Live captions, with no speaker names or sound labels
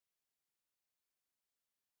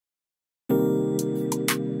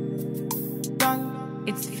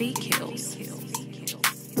It's fake kills.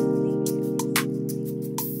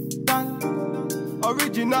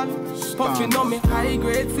 Original, puffing on me high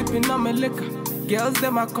grade, sipping on me liquor. Girls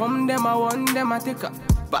them a come, them a want, them a take her.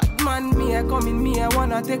 Bad man, me a coming, me a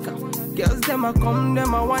wanna take her. Girls them a come,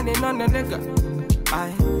 them a want it on the liquor.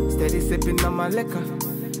 I steady sipping on my liquor.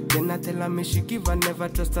 Then I tell her me she give her, never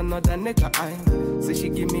trust another nigga. I say she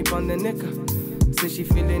give me on the nigga. Say she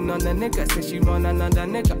feeling on the nigga, say she want another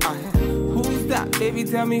nigga. I who's that? Baby,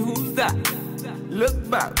 tell me who's that? Look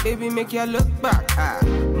back, baby, make you look back.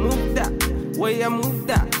 Move that, way you move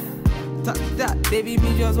that. Touch that, baby,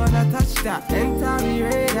 me just wanna touch that. Enter me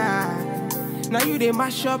radar. Now you they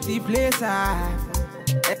mash up the place.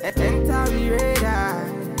 Enter me radar.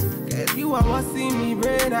 Cause you are what's in me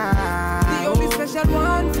brain. The only special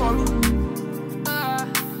one for me.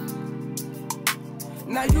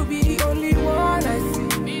 Now you be the only one I see.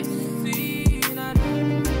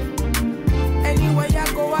 Anywhere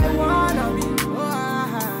I go, I wanna be.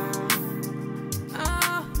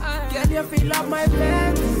 Girl, you feel up my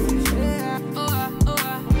fantasy.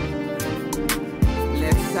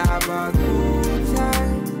 Let's have a good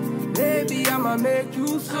time. Baby, I'ma make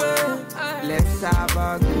you sweat. Let's have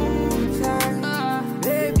a good time.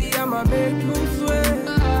 Baby, I'ma make you sweat.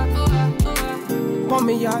 Pour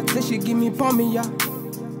me ya, say she give me pour me ya.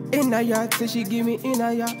 In a yard, say she give me in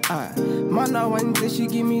a yard. Man a wine, say she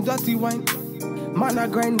give me dirty wine. Man a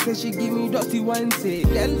grind, say she give me dirty wine. Say,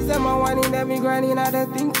 girls them a whining, them me grinding, I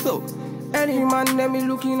don't think so. Any man, them me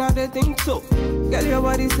looking at the think so. Girl, your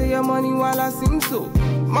body say your money while I sing so.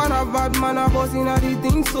 Man a bad, man a bossing at the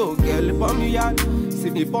thing so. Girl, pour me yard, say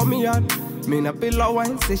me pour me yard. Me na pillow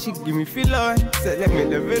wine, say she give me filler wine. Say let me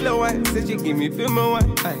the villa wine, say she give me film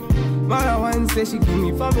wine. Man a wine, say she give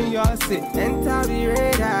me for me yard. Say enter the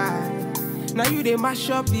radar. Now you they mash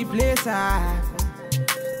up the place.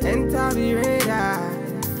 Enter the radar.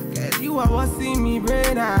 Cause you are what's in me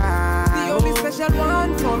brain. The only special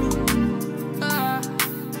one for me.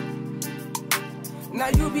 Now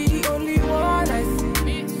you be the only one I see.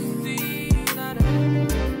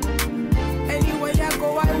 Anywhere I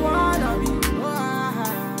go, I wanna be.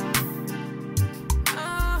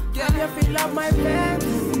 Girl, you feel up my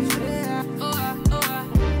fantasy.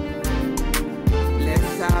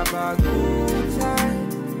 Let's have a good time.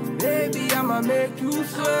 Baby, I'ma make you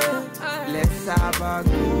sweat. Let's have a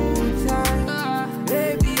good time.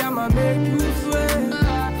 Baby, I'ma make you sweat.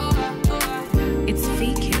 It's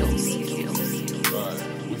fake kills. Right,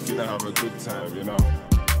 we finna have a good time, you know.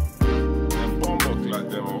 Them bomb like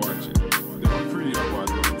them are watching. They're pretty up on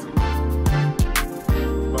them.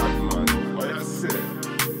 Bad man, what you say?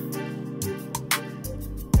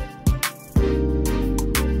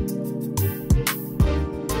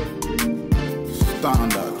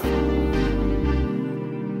 Standard.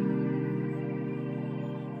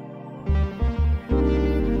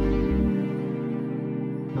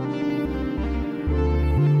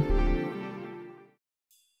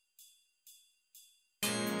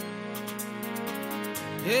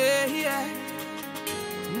 Yeah, yeah.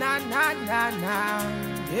 Nah, nah, nah, nah.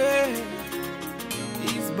 Yeah.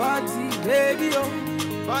 It's Bunty, baby, oh.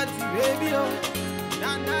 Bunty, baby, oh.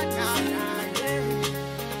 Nah, nah, nah, nah,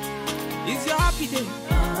 yeah. It's your happy day.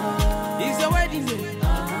 It's your wedding day.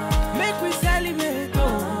 Make we celebrate,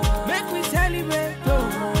 oh. Make we celebrate, oh.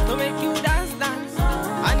 So make you dance, dance.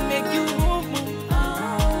 And make you move, move.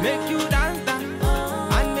 Make you dance, dance.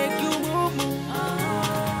 And make you move, move.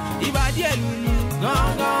 Ibadi elulu.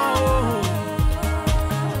 Ganga oh,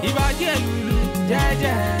 Ibadi elulu,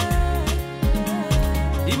 jeje.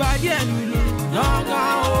 Ibadi elulu, ganga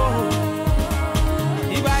oh,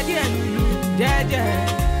 Ibadi elulu, jeje.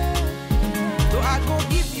 So I go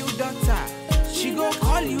give you daughter, she go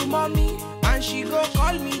call you mommy, and she go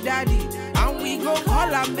call me daddy, and we go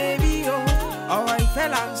call her baby oh. Alright,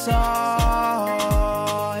 fella, so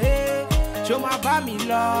hey, show my baby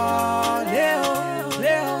love, Leo,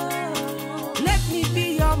 Leo.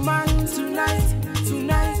 Man tonight,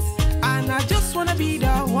 tonight, and I just wanna be the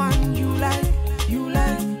one you like,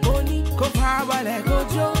 Money, go far like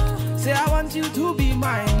Ojo. Say I want you to be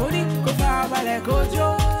mine. Money, go far like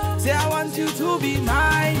Ojo. Say I want you to be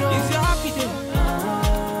mine. Oh. It's your happy day,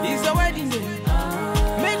 it's your wedding day.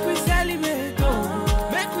 Make we celebrate, oh.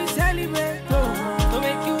 Make we celebrate, oh. To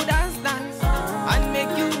make you dance, dance, and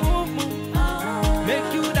make you move, move.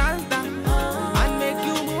 Make you dance, dance, and make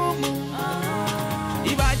you move, move.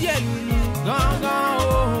 Ibadi elulu, ganga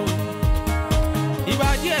oh.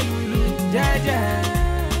 Ibadi elulu, jeje.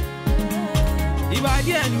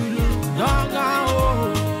 Ibadi elulu, ganga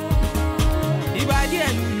oh. Ibadi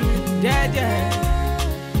elulu, jeje.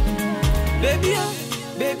 Baby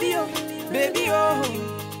oh, baby,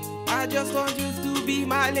 oh, I just want you to be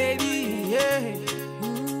my lady, yeah.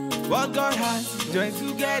 What God has joined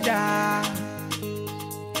together,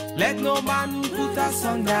 let no man put us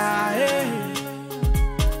under, yeah.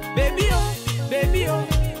 Baby, oh, baby, oh,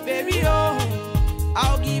 baby, oh,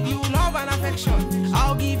 I'll give you love and affection,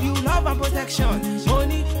 I'll give you love and protection.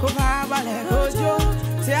 Money, go like Ojo,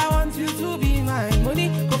 say I want you to be mine. Money,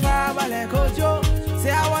 go like Ojo,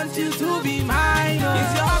 say I want you to be mine.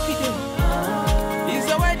 It's your happy day, it's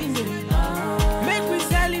your wedding day. Make we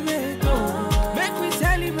celebrate, oh, make we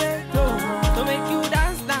celebrate, oh. To make you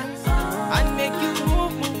dance, dance, and make you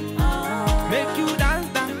move, move. Make you dance,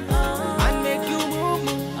 dance, and make you move,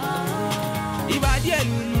 move. Ibadi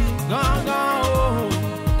elulu, gong gong, oh.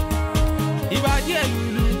 Ibadi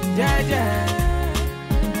elulu, jeje.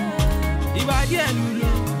 Ibadi elulu,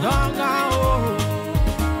 gong gong, oh.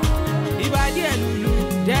 Ibadi elulu,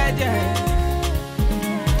 jeje.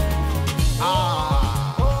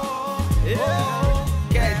 Ah, yeah.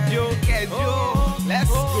 Kejo, kejo, let's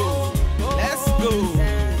go, let's go.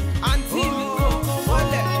 Auntie Miko, come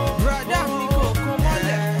on, brother Miko, come on,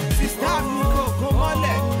 sister Miko, come on,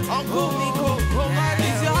 uncle Miko, come on.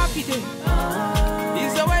 It's your happy day,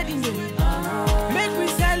 it's your wedding day. Make we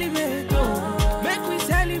celebrate, oh, make we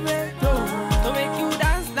celebrate, oh. To make you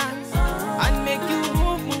dance, dance, and make you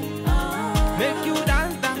move, move. Make you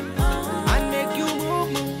dance, dance, and make you move,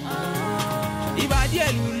 move. Ibadi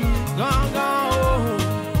elulu, gong gong, oh.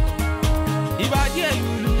 Ibadi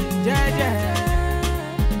elulu, jeje.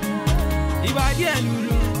 Ibadi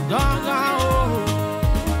elulu, gong gong,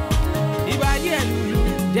 oh. Ibadi elulu,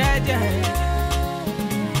 jeje.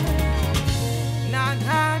 Na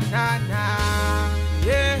na na na,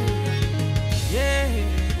 yeah, yeah.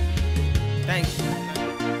 Thank you.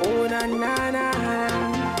 Oh na na na,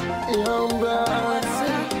 Young brothers,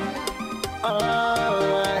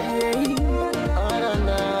 alright.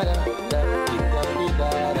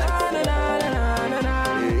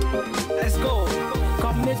 Let's go.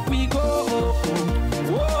 Come make we go.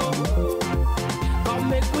 Whoa. Come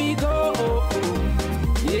make we go.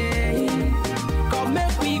 Yeah. Come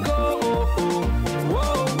make we go.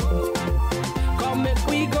 Whoa. Come make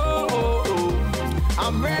we go.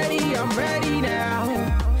 I'm ready now.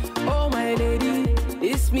 Oh my lady,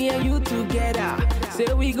 it's me and you together.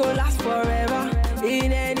 Say we go last forever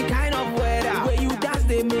in any kind of weather. The way you dance,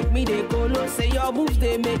 they make me they go low. Say your moves,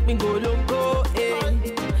 they make me go loco, eh?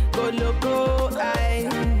 Go loco, aye.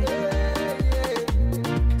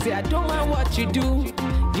 Say I don't mind what you do,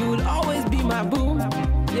 you'll always be my boo.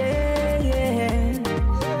 Yeah, yeah.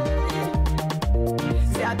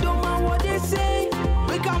 Say I don't mind what they say,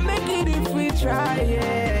 we can make it if we try.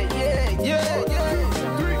 Yeah, yeah, yeah,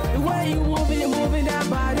 yeah. The way you moving that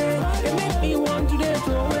body, it make me want to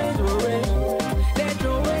throw it,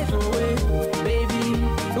 baby.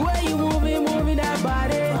 The way you moving that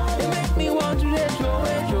body, it make me want to throw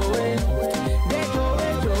it,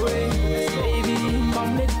 baby.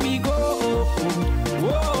 Come make we go,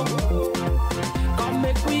 whoa. Come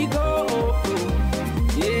make we go,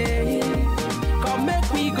 yeah. Come make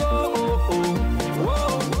we go,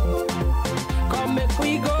 whoa. Come make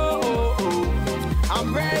we go.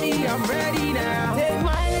 I'm ready now. Take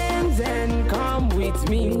my hands and come with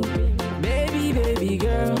me, baby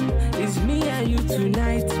girl. It's me and you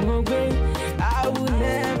tonight, Mogwe. I will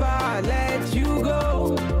never let you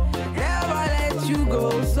go,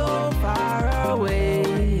 so far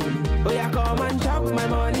away. Oh yeah, come and chop my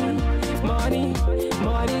money,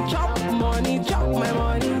 chop my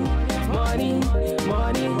money.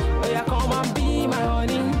 Oh yeah, come and be my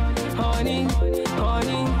honey,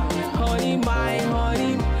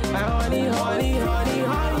 my honey.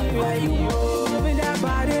 Where you moving that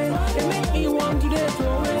body, it make me want to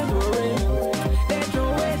throw it,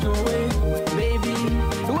 baby.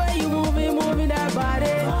 The way you moving that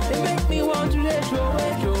body, it make me want to throw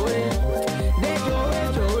it, baby.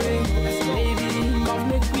 Come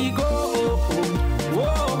make we go,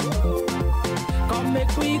 whoa. Come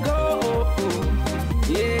make we go,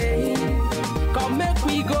 yeah. Come make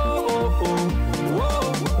we go,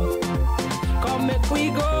 whoa. Come make we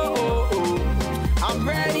go. I'm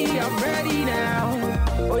ready now.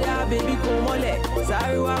 Oh yeah, baby, come on,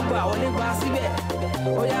 sorry, walk out, only pass it.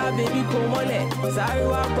 Oh yeah, baby, come on, sorry,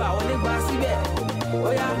 walk out, only pass it.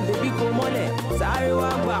 Oh yeah, baby, come on, sorry,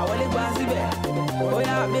 walk out, only pass it. Oh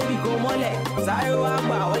yeah, baby, come on, sorry, walk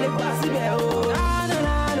out, only pass it. Oh na na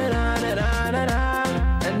na na na na na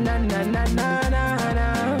na na.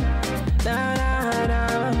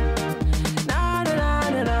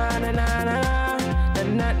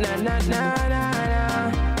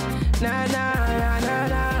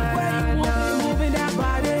 Moving that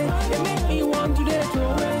body, it make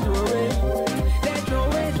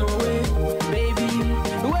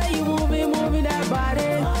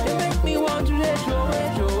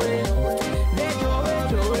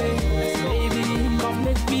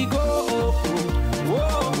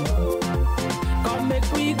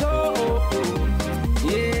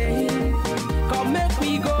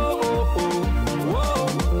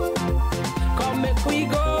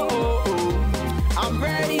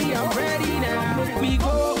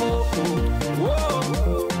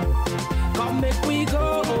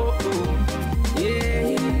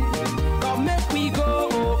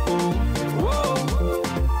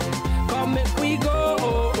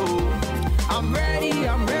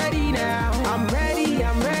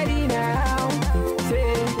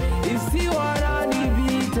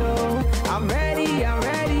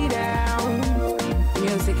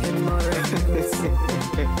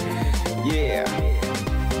Yeah.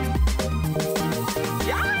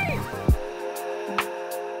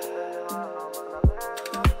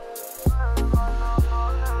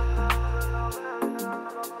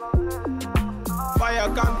 Fire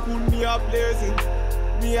can cool me up blazing.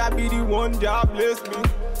 Me I be the one that bless me.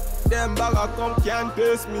 Them bagger come can't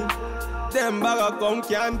taste me. Them bagger come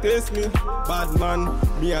can't taste me. Bad man,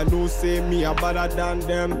 me I know say me a better than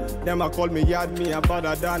them. Them a call me yard, me a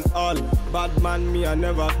better than all. Bad man, me I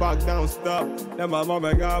never back down, stop. Them a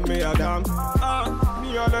mama got me a damn.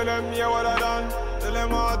 Me a tell them me a what I done. Tell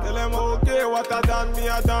them okay what I done, me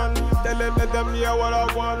a done. Tell them let them hear what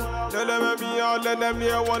I want. Tell them me out, let them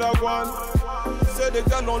hear what I want. Say they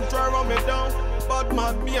don't try run me down. Bad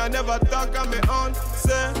man, me I never talk on me on.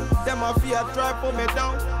 Say them a fear try pull me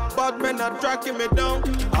down. Bad men are tracking me down.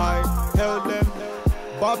 I held them.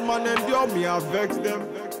 Bad man endure me, I vex them.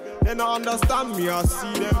 They don't understand me, I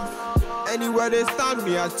see them. Anywhere they stand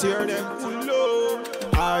me, I cheer them. Low.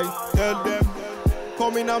 I tell them.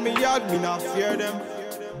 Coming on me yard, me not fear them.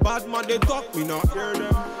 Bad man they talk, me not hear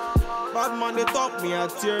them. Bad man they talk, me I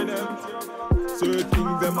cheer them. Certain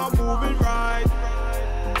things them are moving right.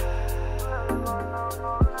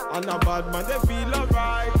 And a bad man they feel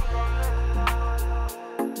alright.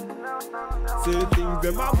 Say things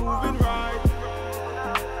them are moving right.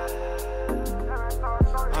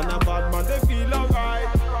 And a bad man they feel alright.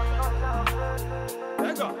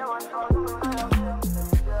 There go.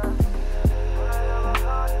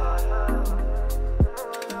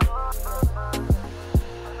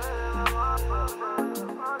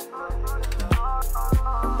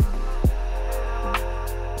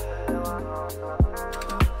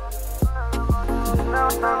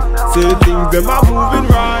 Say things them are moving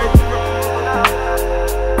right.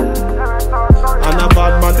 And a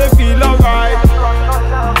bad man they feel alright.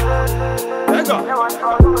 There go.